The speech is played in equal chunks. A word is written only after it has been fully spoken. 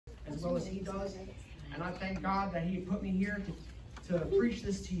as well as he does. And I thank God that he put me here to preach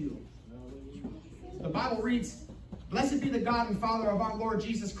this to you. The Bible reads, "Blessed be the God and Father of our Lord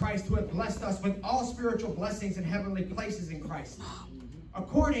Jesus Christ, who hath blessed us with all spiritual blessings in heavenly places in Christ,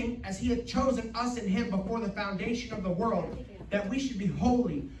 according as he hath chosen us in him before the foundation of the world, that we should be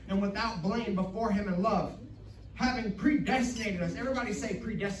holy and without blame before him in love, having predestinated us." Everybody say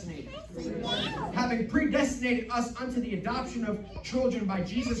predestinated. "Having predestinated us unto the adoption of children by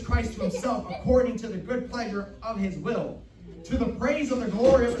Jesus Christ to himself, according to the good pleasure of his will, to the praise of the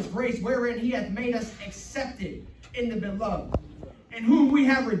glory of his grace, wherein he hath made us accepted in the beloved, in whom we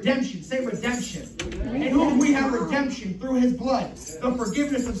have redemption." Say redemption. "In whom we have redemption through his blood, the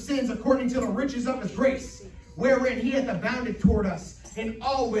forgiveness of sins according to the riches of his grace, wherein he hath abounded toward us in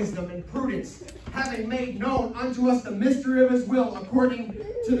all wisdom and prudence, having made known unto us the mystery of his will, according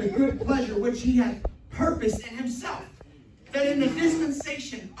to the good pleasure which he hath purposed in himself, that in the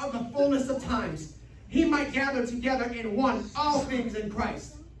dispensation of the fullness of times he might gather together in one all things in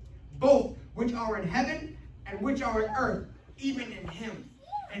Christ, both which are in heaven and which are in earth, even in him,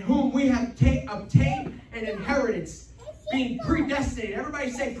 in whom we have obtained an inheritance, being predestinated." Everybody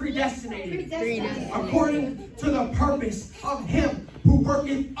say predestinated. "According to the purpose of him who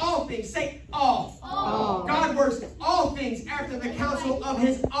worketh all things." Say all. All. God works all things after the counsel of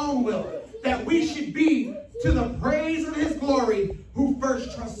his own will, that we should be to the praise of his glory, who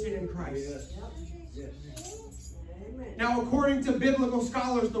first trusted in Christ. Now, according to biblical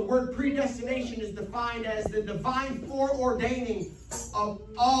scholars, the word predestination is defined as the divine foreordaining of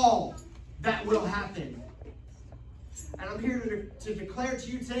all that will happen. And I'm here to declare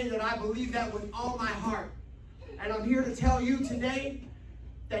to you today that I believe that with all my heart. And I'm here to tell you today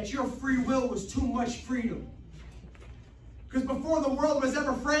that your free will was too much freedom. Because before the world was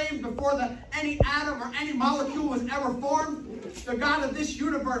ever framed, before any atom or any molecule was ever formed, the God of this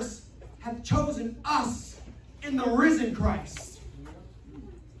universe hath chosen us in the risen Christ.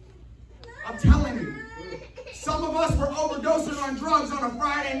 I'm telling you, some of us were overdosing on drugs on a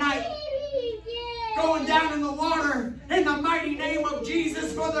Friday night, going down in the water in the mighty name of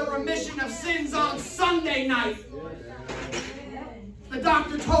Jesus for the remission of sins on Sunday night. The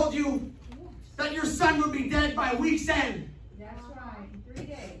doctor told you that your son would be dead by week's end. That's right, in 3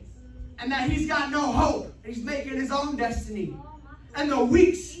 days. And that he's got no hope. He's making his own destiny. And the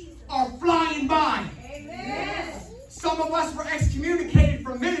weeks are flying by. Amen. Some of us were excommunicated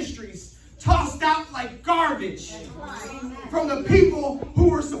from ministries, tossed out like garbage from the people who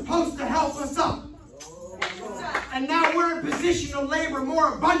were supposed to help us up. And now we're in position to labor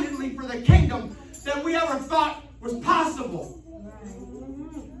more abundantly for the kingdom than we ever thought was possible.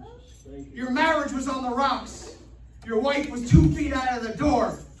 Your marriage was on the rocks. Your wife was 2 feet out of the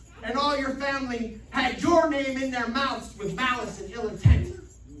door. And all your family had your name in their mouths with malice and ill intent.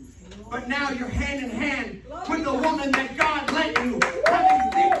 But now you're hand in hand with the woman that God lent you,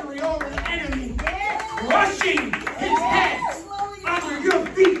 having victory over the enemy, crushing his head under your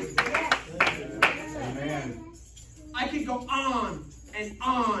feet. Amen. I could go on and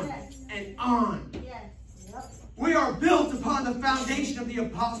on and on. We are built upon the foundation of the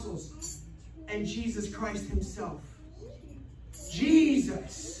apostles and Jesus Christ himself.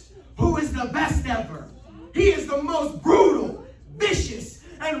 Jesus, who is the best ever. He is the most brutal, vicious,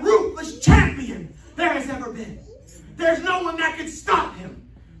 and ruthless champion there has ever been. There's no one that can stop him.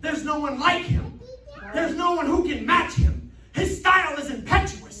 There's no one like him. There's no one who can match him. His style is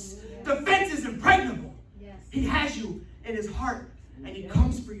impetuous. Defense is impregnable. He has you in his heart, and he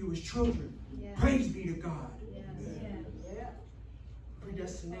comes for you as children. Praise be to God.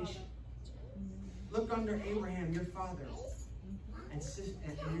 Predestination. Look under Abraham, your father, and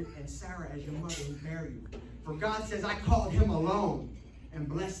Sarah as your mother who bare you. For God says, I called him alone and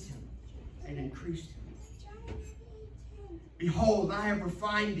blessed him and increased him. Behold, I have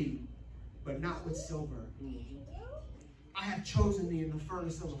refined thee, but not with silver. I have chosen thee in the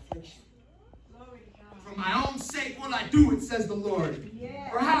furnace of affliction. For my own sake will I do it, says the Lord.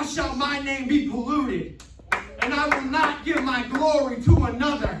 For how shall my name be polluted? And I will not give my glory to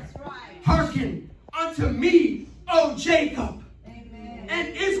another. Hearken unto me, O Jacob,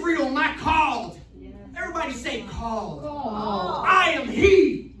 and Israel, my called. Everybody say called. I am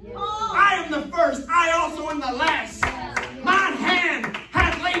he. I am the first. I also am the last. Mine hand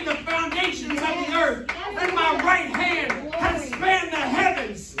hath laid the foundations of the earth, and my right hand hath spanned the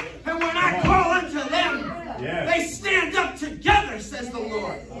heavens. And when I call unto them, they stand up together, says the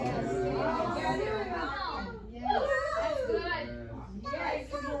Lord.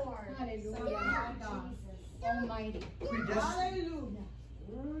 Almighty. Predestined.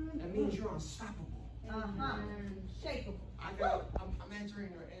 That means you're unstoppable. Unshakable. I'm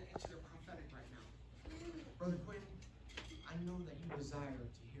entering into the prophetic right now. Brother Quinn, I know that you desire to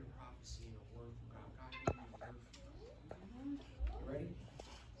hear prophecy and a word from God. God gave you a word from God. You ready?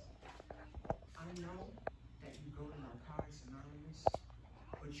 I know that you go to Narcotics Anonymous,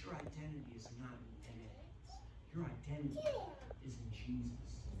 but your identity is not in NA. Your identity is in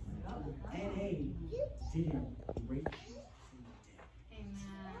Jesus. NA didn't break you from the dead.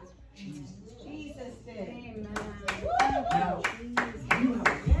 Amen. Jesus did. Amen. Now, you have a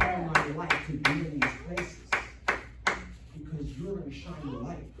call on your life to be in these places because you're going to shine the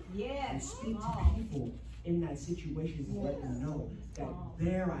light and speak to people in that situation to let them know that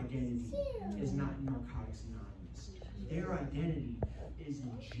their identity is not in Narcotics Anonymous. Their identity is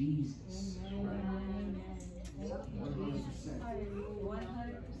in Jesus. 100%.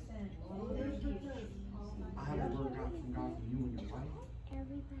 I have a word from God for you and your wife.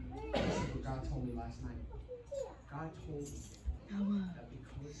 This is what God told me last night. God told me that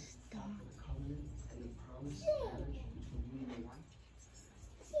because of the covenant and the promise of marriage between you and your wife,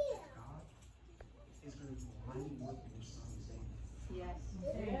 God is going to do mighty work in your son's name. Yes.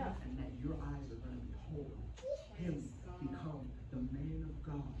 And that your eyes are going to behold him become the man of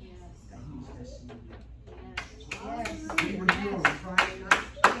God that he is destined to be. We were here on Friday night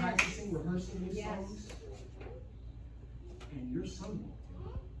practicing, rehearsing these songs. And your son walked in.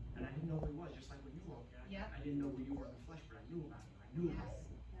 And I didn't know who he was, just like when you walked in. I didn't know who you were in the flesh, but I knew about him. I knew about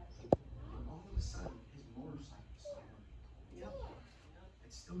him. And all of a sudden, his motorcycle started.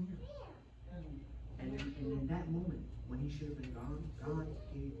 It's still here. And in that moment, when he should have been gone, God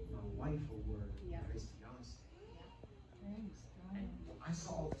gave my wife a word. His fiance. And I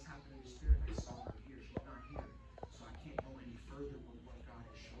saw all this happen in the spirit. I saw her here. She's not here. So I can't go any further with what God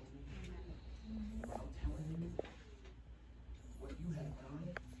has shown me. But I'm telling you, what you have done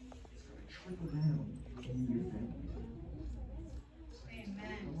is going to trickle down in your family.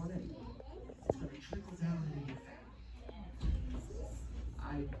 Amen. Come on in. It's going to trickle down in your family.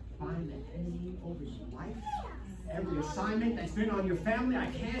 I bind the enemy over your life. Every assignment that's been on your family, I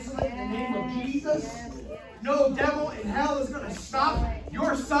cancel it in the name of Jesus. No devil in hell is going to stop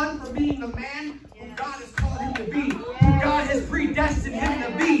your son from being the man who God has called him to be, who God has predestined him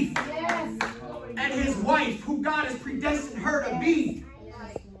to be, and his wife, who God has predestined her to be.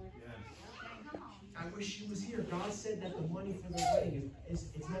 I wish she was here. God said that the money for the wedding it's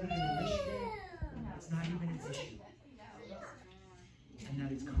not even an issue. It's not even an issue. And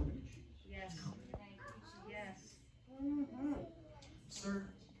that it's coming. It's coming. Sir,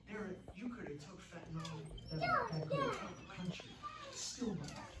 you could have took fentanyl that could have took the country. Still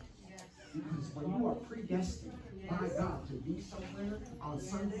not. Because when you are predestined by God to be somewhere on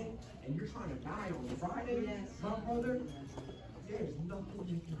Sunday and you're trying to die on Friday, my brother, there's nothing that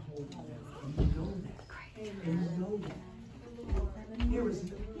can hold you down. And you know that. And you know that. There is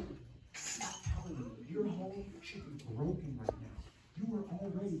no, I'm telling you, your home should be broken right now. You are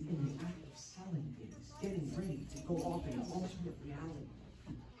already in the act of selling things, getting ready to go off in an alternate reality.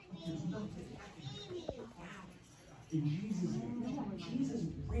 There's nothing that can hold you down. In Jesus' name, Jesus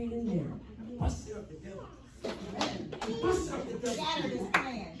ran in there and busted up the devil. He busted up the devil.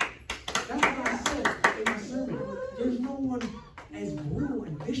 That's what I said in my sermon. There's no one as brutal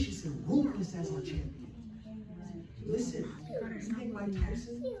and vicious and ruthless as our champion. Listen, you think Mike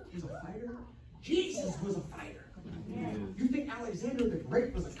Tyson was a fighter? Jesus was a fighter. You think Alexander the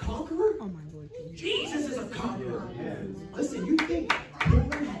Great was a conqueror? Oh my Lord. Jesus is a conqueror. Listen, you think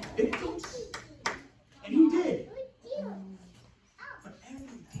Hitler had victims? And he did. But every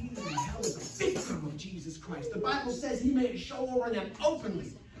demon in hell is a victim of Jesus Christ. The Bible says he made a show over them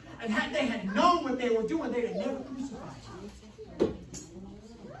openly. And had they had known what they were doing, they'd have never crucified him.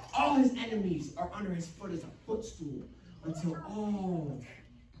 All his enemies are under his foot as a footstool until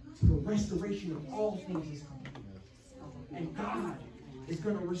the restoration of all things is complete. And God is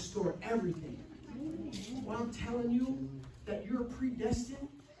going to restore everything. Well, I'm telling you that you're predestined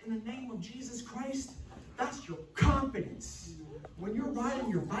in the name of Jesus Christ. That's your confidence. When you're riding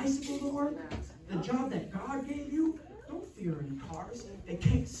your bicycle to work, the job that God gave you, don't fear any cars. They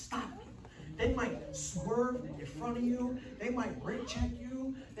can't stop you. They might swerve in front of you. They might brake check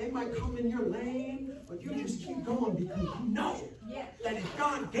you. They might come in your lane. But you just keep going because you know that if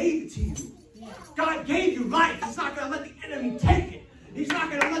God gave it to you, God gave you life. He's not going to let the enemy take it. He's not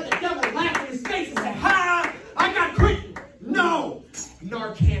going to let the devil laugh in his face and say, ha, I got quit. No.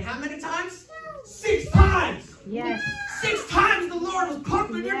 Narcan, how many times? 6 times. Yes. 6 times the Lord was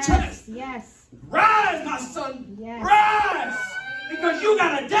pumping your chest. Yes. Rise, my son. Yes. Rise. Because you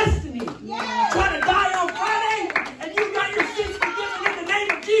got a destiny. Yes. Trying to die on Friday, and you got your sins forgiven in the name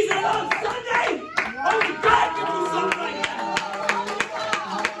of Jesus on Sunday.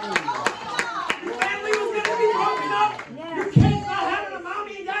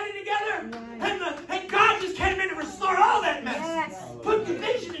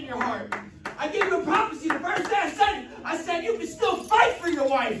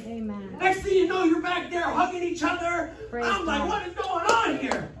 wife. Amen. Next thing you know, you're back there hugging each other. Praise I'm like, God. what is going on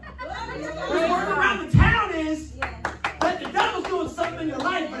here? The word around the town is that the devil's doing something in your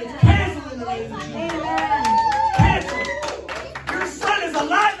life, but it's canceled in the name of Jesus. Amen. Canceled. Your son is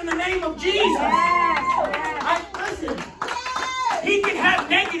alive in the name of Jesus. Yes. Listen, he can have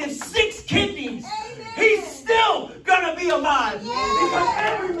negative 6 kidneys. He's still going to be alive. Because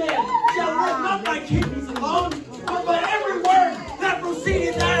every man shall live not by kidneys alone, but by every word that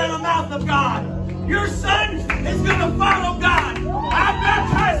proceeded out of the mouth of God. Your son is going to follow God. I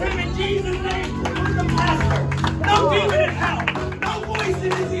baptize him in Jesus' name with the pastor. No demon in hell. No voice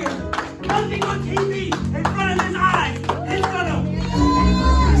in his ear. Nothing on TV in front of his eyes. It's going to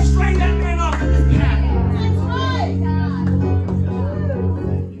straighten that man off in this path.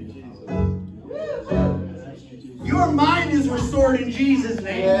 Your mind is restored in Jesus'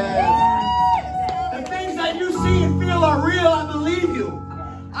 name. The things that you see and feel are real, I believe you.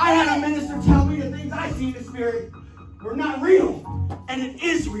 I had a minister tell me the things I see in the spirit were not real. And it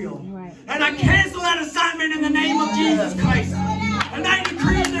is real. Right. And I cancel that assignment in the name of Jesus Christ. And I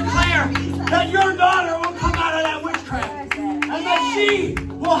decree and declare that your daughter will come out of that witchcraft. And that she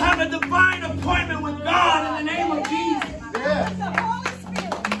will have a divine appointment with God in the name of Jesus.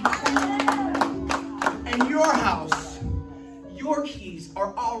 And your house, your keys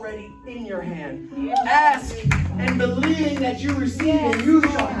are already in your hand. Ask and believing that you receive it, you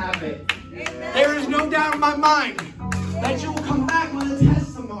shall have it. There is no doubt in my mind that you will come back with a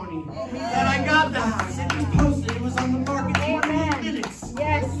testimony that I got the house. It was posted. It was on the market 28 minutes.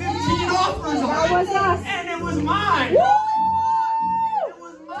 Yes. 15 offers on That it. was us. And it was mine. Woo! It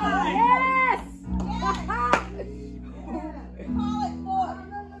was mine. Yes.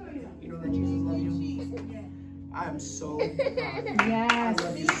 You know that Jesus loves you? I am so proud. Yes. I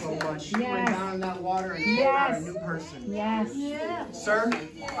love you so much. You went Yes. down in that water and you came out a Yes. new person. Yes. Sir,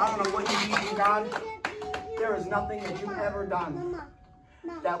 I don't know what you need from God. There is nothing that you've ever done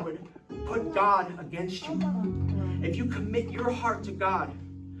that would put God against you. If you commit your heart to God,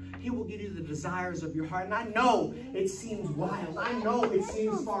 He will give you the desires of your heart. And I know it seems wild. I know it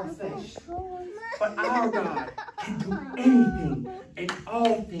seems far-fetched. But our God can do anything and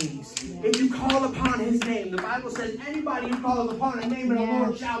all things. If you call upon His name, the Bible says anybody who calls upon the name of the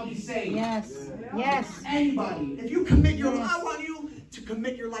Lord shall be saved. Yes. Yes. Anybody. If you commit your life, I want you to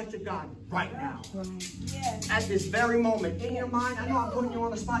commit your life to God right now. At this very moment. In your mind, I know I'm putting you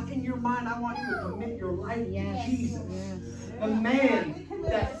on the spot. In your mind, I want you to commit your life to Jesus. The man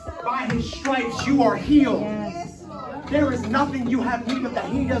that by His stripes you are healed. Yes. There is nothing you have need of that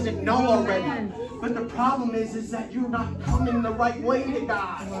He doesn't know already. But the problem is that you're not coming the right way to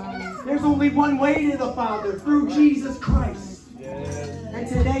God. There's only one way to the Father, through Jesus Christ. And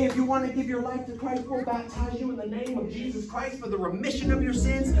today, if you want to give your life to Christ, we'll baptize you in the name of Jesus Christ for the remission of your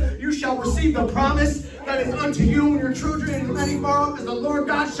sins. You shall receive the promise that is unto you and your children, and many far off as the Lord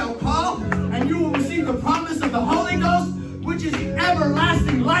God shall call. And you will receive the promise of the Holy Ghost, which is the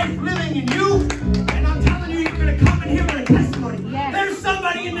everlasting life living in you. And I'm telling you, you're going to come in here with a testimony. Yes. There's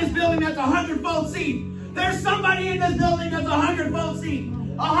somebody in this building that's a 100-fold seed. There's somebody in this building that's a 100-fold seed.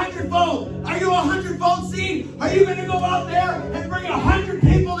 100-fold. Are you a 100-fold seed? Are you going to go out there and bring 100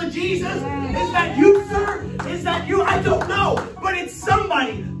 people to Jesus? Is that you, sir? Is that you? I don't know. But it's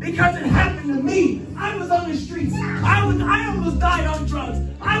somebody, because it happened to me. I was on the streets. I almost died on drugs.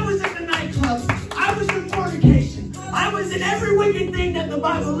 I was in the nightclubs. I was in fornication. I was in every wicked thing that the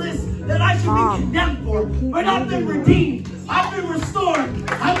Bible lists that I should be condemned for. But I've been redeemed. I've been restored.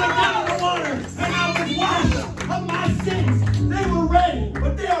 I went down in the water and I was washed of my sins. They were red,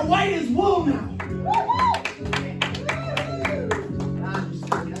 but they are white as wool now.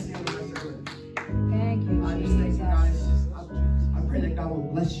 Thank you, I just thank Jesus. you guys. I pray that God will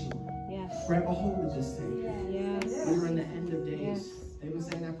bless you. Yes. Grab a hold of this thing. Yes. We're in the end of days. Yes. They've been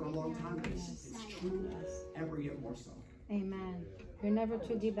saying that for a long time. But it's true. Ever yet more so. Amen. You're never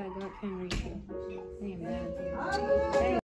too deep that God can reach you. Amen.